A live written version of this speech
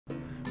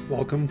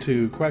Welcome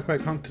to Quack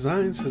Quack Honk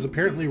Designs has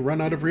apparently run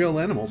out of real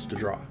animals to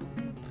draw.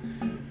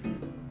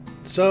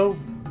 So,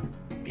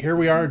 here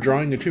we are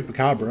drawing a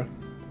Chupacabra.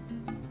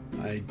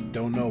 I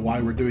don't know why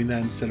we're doing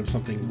that instead of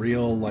something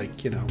real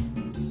like, you know,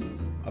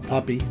 a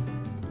puppy.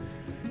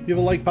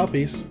 People like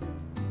puppies.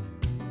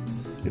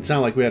 It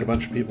sounded like we had a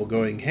bunch of people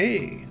going,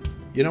 hey,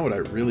 you know what I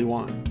really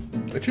want?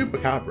 A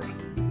Chupacabra.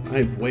 I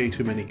have way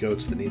too many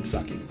goats that need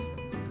sucking.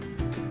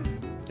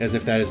 As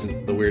if that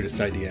isn't the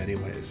weirdest idea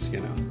anyways,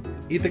 you know.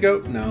 Eat the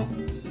goat? No.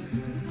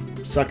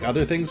 Suck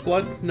other things'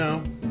 blood?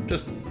 No.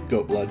 Just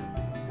goat blood.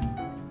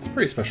 It's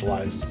pretty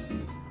specialized.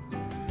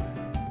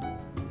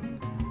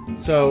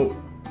 So,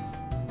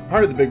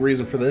 part of the big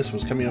reason for this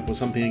was coming up with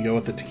something to go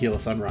with the tequila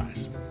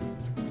sunrise.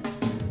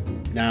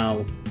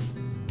 Now,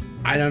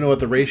 I don't know what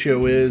the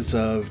ratio is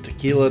of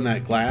tequila in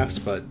that glass,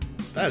 but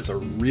that's a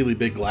really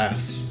big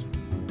glass.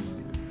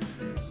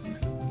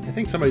 I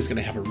think somebody's going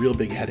to have a real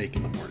big headache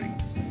in the morning.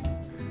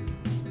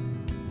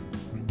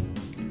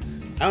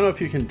 I don't know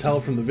if you can tell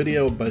from the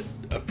video, but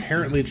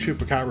apparently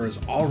Chupacabra has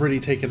already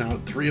taken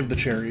out 3 of the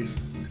cherries.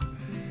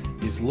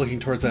 He's looking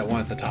towards that one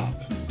at the top.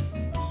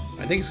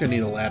 I think he's going to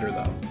need a ladder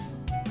though.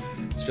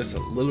 It's just a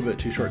little bit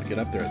too short to get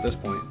up there at this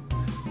point.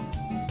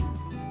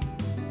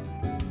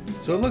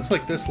 So it looks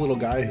like this little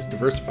guy has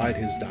diversified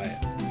his diet.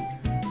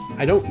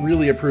 I don't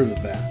really approve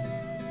of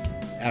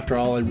that. After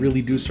all, I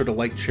really do sort of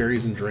like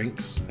cherries and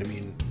drinks. I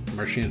mean,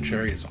 Marshino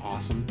Cherries is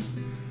awesome.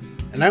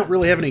 And I don't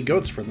really have any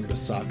goats for them to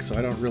suck, so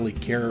I don't really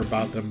care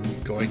about them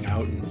going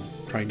out and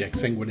trying to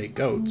exsanguinate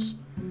goats.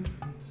 In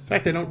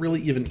fact, I don't really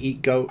even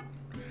eat goat.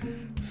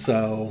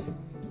 So,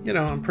 you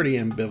know, I'm pretty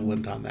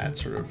ambivalent on that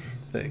sort of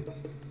thing.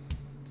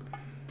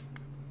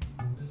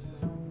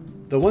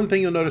 The one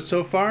thing you'll notice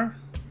so far,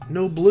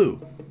 no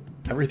blue.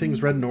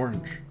 Everything's red and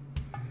orange.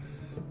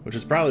 Which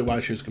is probably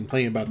why she was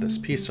complaining about this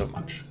piece so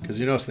much, because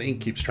you notice the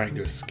ink keeps trying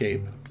to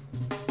escape.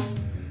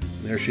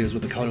 And there she is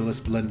with the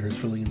colorless blenders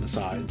filling in the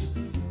sides.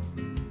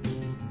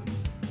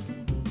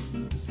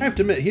 I have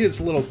to admit, he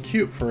is a little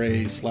cute for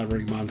a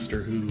slavering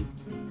monster who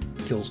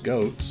kills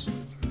goats.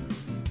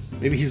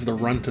 Maybe he's the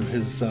runt of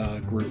his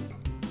group.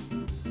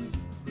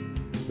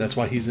 That's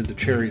why he's into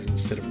cherries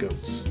instead of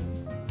goats.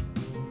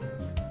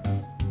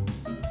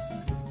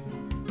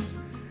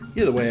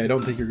 Either way, I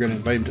don't think you're going to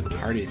invite him to the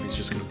party if he's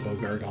just going to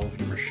bogart all of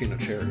your Marshino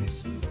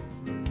Cherries.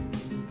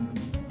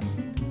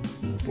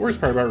 The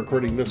worst part about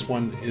recording this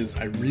one is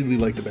I really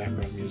like the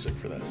background music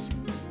for this.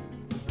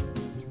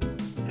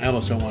 I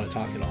almost don't want to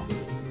talk at all.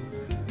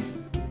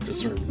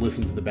 Just sort of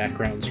listen to the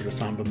background sort of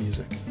Samba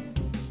music.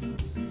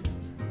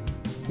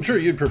 I'm sure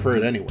you'd prefer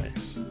it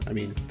anyways. I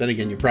mean, then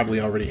again, you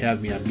probably already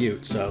have me on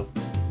mute, so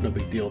no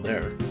big deal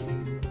there.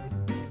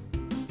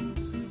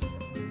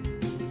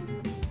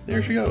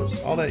 There she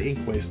goes, all that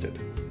ink wasted,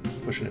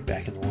 pushing it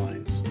back in the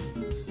lines.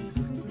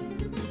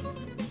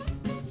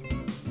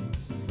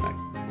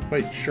 Not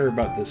quite sure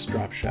about this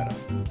drop shadow.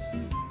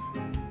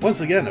 Once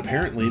again,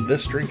 apparently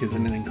this drink is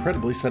in an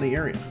incredibly sunny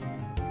area,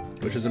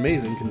 which is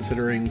amazing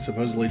considering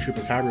supposedly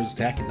Chupacabras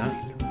attack at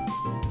night.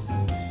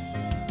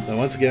 So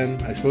once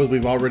again, I suppose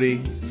we've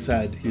already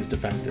said he's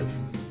defective.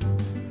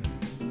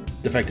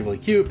 Defectively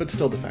cute, but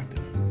still defective.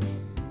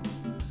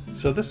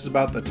 So this is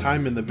about the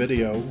time in the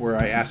video where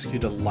I ask you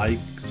to like,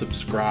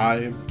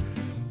 subscribe,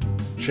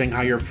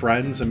 Shanghai your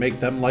friends and make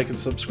them like and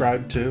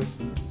subscribe too.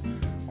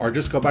 Or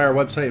just go by our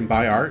website and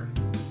buy art.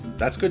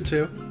 That's good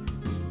too.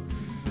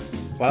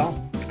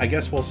 Well, I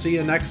guess we'll see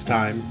you next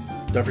time.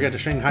 Don't forget to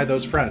Shanghai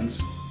those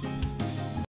friends.